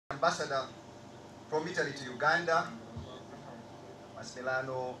ambassador from Italy to Uganda,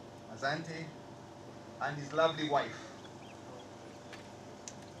 Masmelano Mazante, and his lovely wife.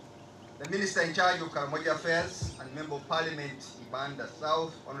 The Minister in charge of Karamoja Affairs and Member of Parliament, Ibanda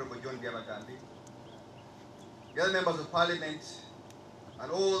South, Honorable John Biabagambi, the other members of Parliament,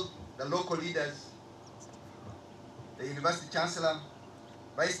 and all the local leaders, the University Chancellor,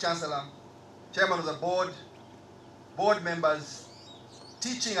 Vice Chancellor, Chairman of the Board, board members,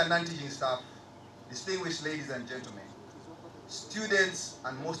 teaching and non-teaching staff, distinguished ladies and gentlemen, students,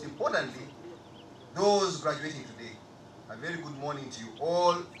 and most importantly, those graduating today. A very good morning to you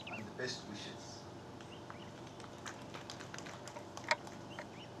all and the best wishes.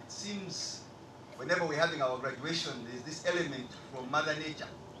 It seems whenever we're having our graduation, there's this element from Mother Nature.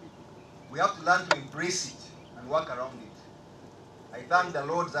 We have to learn to embrace it and work around it. I thank the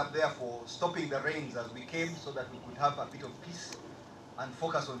Lords up there for stopping the rains as we came so that we could have a bit of peace and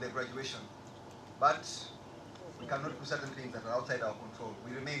focus on the graduation. But we cannot do certain things that are outside our control.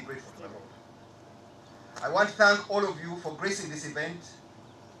 We remain grateful to the Lord. I want to thank all of you for gracing this event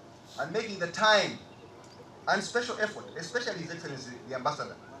and making the time and special effort, especially His Excellency, the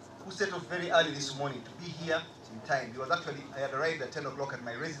Ambassador, who set off very early this morning to be here in time. I had arrived at 10 o'clock at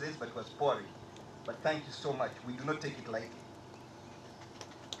my residence, but it was pouring. But thank you so much. We do not take it lightly.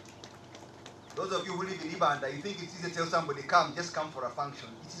 Those of you who live in Ibanda, you think it's easy to tell somebody, come, just come for a function.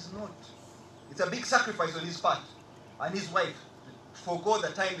 It is not. It's a big sacrifice on his part and his wife to forgo the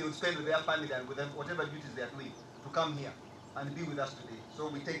time they would spend with their family and with them, whatever duties they are doing, to come here and be with us today. So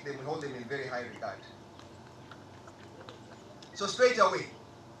we take them, we hold them in very high regard. So straight away,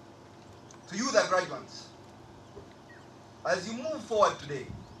 to you the graduates, as you move forward today,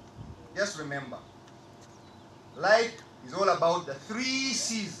 just remember, life is all about the 3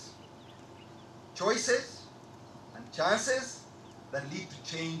 C's. Choices and chances that lead to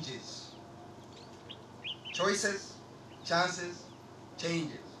changes. Choices, chances,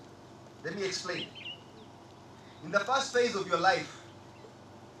 changes. Let me explain. In the first phase of your life,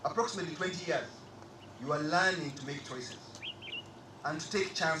 approximately 20 years, you are learning to make choices and to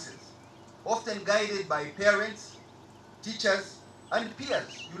take chances, often guided by parents, teachers, and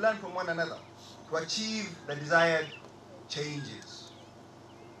peers. You learn from one another to achieve the desired changes.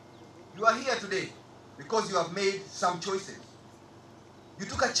 You are here today because you have made some choices. You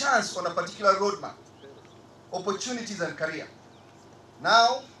took a chance on a particular roadmap, opportunities and career.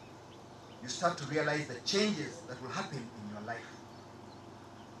 Now, you start to realize the changes that will happen in your life.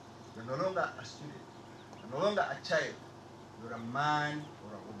 You're no longer a student. You're no longer a child. You're a man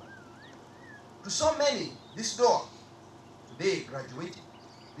or a woman. To so many, this door, today graduated,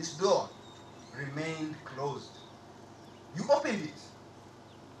 this door remained closed. You opened it.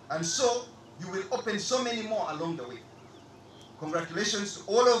 And so, you will open so many more along the way. Congratulations to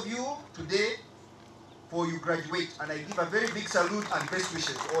all of you today for you graduate. And I give a very big salute and best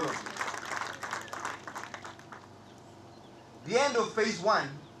wishes to all of you. The end of phase 1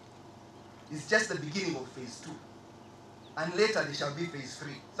 is just the beginning of phase 2. And later there shall be phase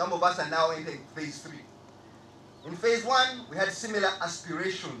 3. Some of us are now entering phase 3. In phase 1, we had similar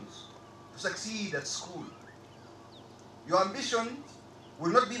aspirations to succeed at school. Your ambition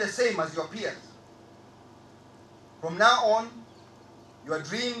will not be the same as your peers. From now on, your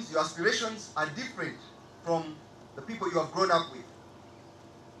dreams, your aspirations are different from the people you have grown up with.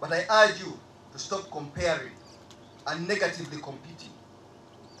 But I urge you to stop comparing and negatively competing.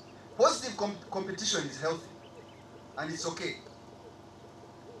 Positive competition is healthy and it's okay.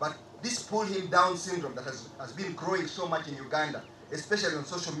 But this pull him down syndrome that has been growing so much in Uganda, especially on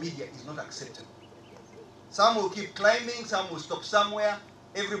social media, is not acceptable. Some will keep climbing, some will stop somewhere.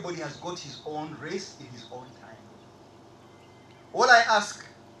 Everybody has got his own race in his own time. All I ask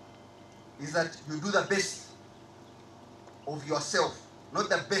is that you do the best of yourself, not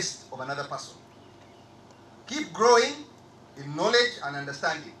the best of another person. Keep growing in knowledge and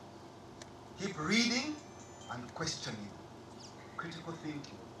understanding. Keep reading and questioning. Critical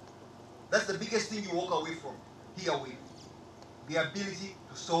thinking. That's the biggest thing you walk away from here with. The ability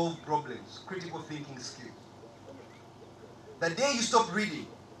to solve problems, critical thinking skills. The day you stop reading,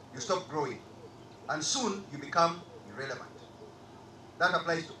 you stop growing. And soon you become irrelevant. That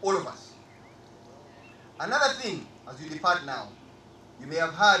applies to all of us. Another thing, as you depart now, you may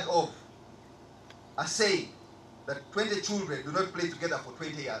have heard of a saying that 20 children do not play together for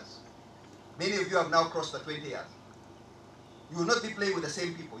 20 years. Many of you have now crossed the 20 years. You will not be playing with the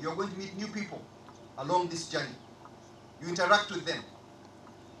same people. You're going to meet new people along this journey. You interact with them.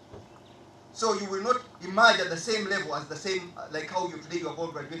 So you will not emerge at the same level as like how today you have all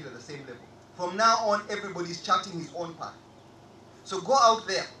graduated at the same level. From now on, everybody is charting his own path. So go out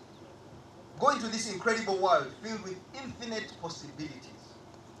there go into this incredible world filled with infinite possibilities,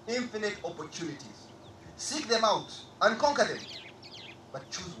 infinite opportunities. Seek them out and conquer them, but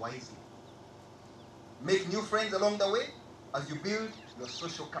choose wisely. Make new friends along the way as you build your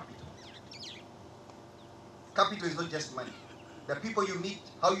social capital. Capital is not just money. The people you meet,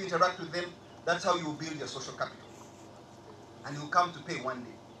 how you interact with them, that's how you will build your social capital. And you'll come to pay one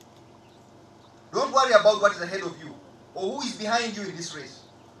day. Don't worry about what is ahead of you or who is behind you in this race,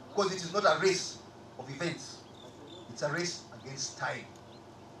 because it is not a race of events. It's a race against time.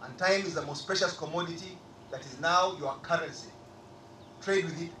 And time is the most precious commodity that is now your currency. Trade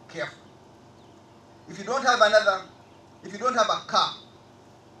with it carefully. If you don't have a car,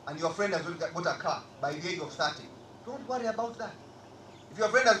 and your friend has got a car by the age of 30, don't worry about that. If your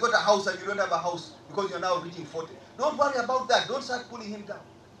friend has got a house and you don't have a house because you're now reaching 40, don't worry about that. Don't start pulling him down.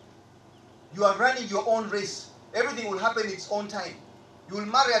 You are running your own race. Everything will happen in its own time. You will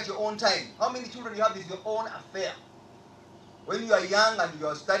marry at your own time. How many children you have is your own affair. When you are young and you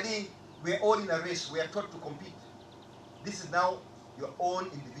are studying, we are all in a race. We are taught to compete. This is now your own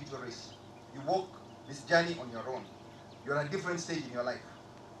individual race. You walk this journey on your own. You're at a different stage in your life.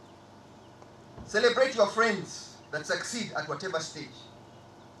 Celebrate your friends that succeed at whatever stage.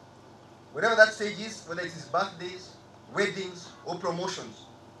 Whatever that stage is, whether it is birthdays, weddings, or promotions,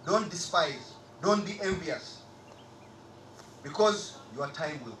 don't despise, don't be envious, because your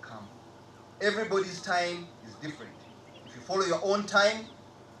time will come. Everybody's time is different. If you follow your own time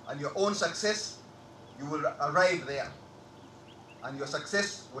and your own success, you will arrive there. And your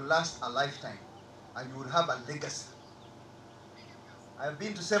success will last a lifetime. And you will have a legacy. I have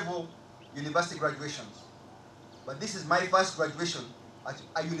been to several university graduations. But this is my first graduation at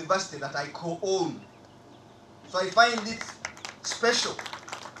a university that I co-own. So I find it special.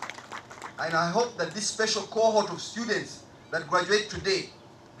 And I hope that this special cohort of students that graduate today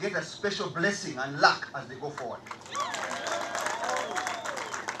get a special blessing and luck as they go forward.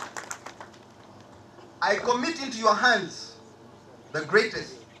 I commit into your hands the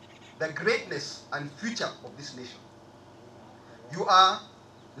greatness and future of this nation. You are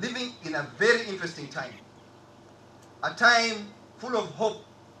living in a very interesting time. A time full of hope,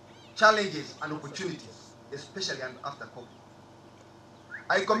 challenges, and opportunities, especially after COVID.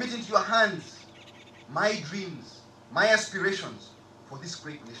 I commit into your hands my dreams, my aspirations for this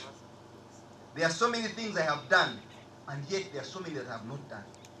great nation. There are so many things I have done, and yet there are so many that I have not done.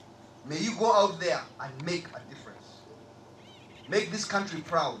 May you go out there and make a difference. Make this country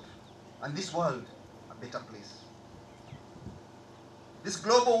proud, and this world a better place. This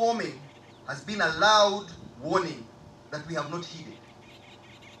global warming has been a loud warning that we have not heeded.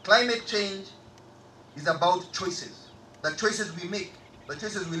 Climate change is about choices. The choices we make, the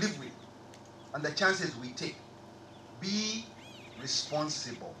choices we live with, and the chances we take. Be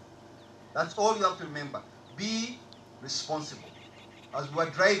responsible. That's all you have to remember. Be responsible. As we were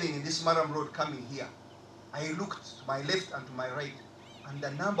driving in this Maram Road coming here, I looked to my left and to my right, and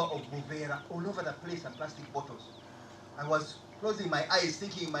the number of buvera all over the place and plastic bottles. I was closing my eyes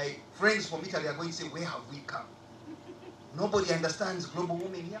thinking my friends from Italy are going to say, where have we come? Nobody understands global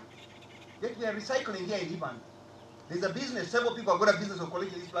warming here. Yet we are recycling here in Ibanda. There's a business, several people have got a business of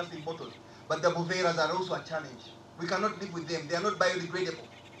collecting these plastic bottles, but the buveras are also a challenge. We cannot live with them. They are not biodegradable.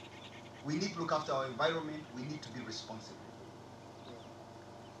 We need to look after our environment. We need to be responsible.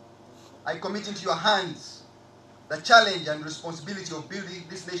 I commit into your hands the challenge and responsibility of building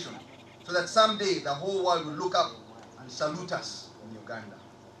this nation so that someday the whole world will look up and salute us in Uganda.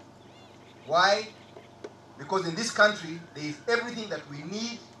 Why? Because in this country, there is everything that we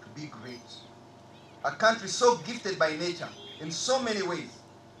need to be great. A country so gifted by nature in so many ways,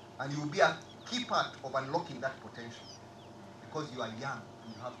 and you will be a key part of unlocking that potential because you are young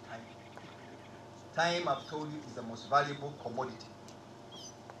and you have time. Time, I've told you, is the most valuable commodity.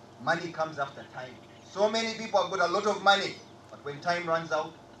 Money comes after time. So many people have got a lot of money, but when time runs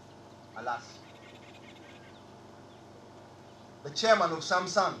out, alas. The chairman of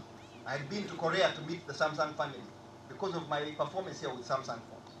Samsung, I had been to Korea to meet the Samsung family because of my performance here with Samsung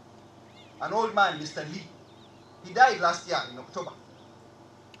phones. An old man, Mr. Lee, he died last year in October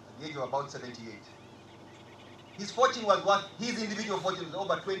at the age of about 78. His fortune was worth, his individual fortune was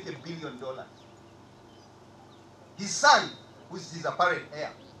over $20 billion. His son, who is his apparent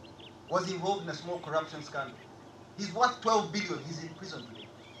heir, was involved in a small corruption scandal. He's worth 12 billion, he's in prison today.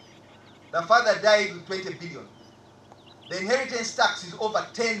 The father died with 20 billion. The inheritance tax is over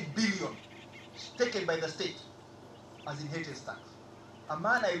 10 billion, taken by the state as inheritance tax. A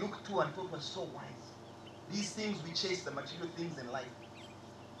man I looked to and thought was so wise. These things we chase, the material things in life,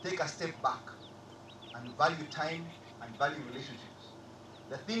 take a step back and value time and value relationships.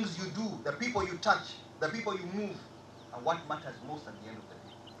 the things you do, the people you touch, the people you move, are what matters most at the end of the day.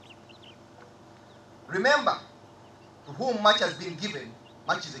 Remember, to whom much has been given,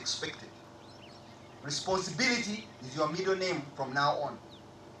 much is expected. Responsibility is your middle name from now on.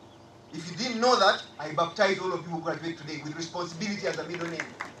 If you didn't know that, I baptize all of you who graduate today with responsibility as a middle name.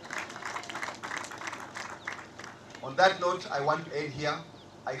 On that note, I want to end here.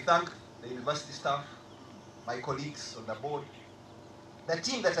 I thank the university staff, my colleagues on the board, the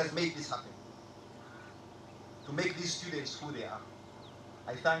team that has made this happen, to make these students who they are.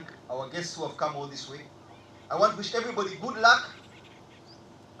 I thank our guests who have come all this way. I want to wish everybody good luck,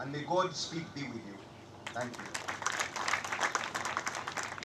 and may God's speed be with you. Thank you.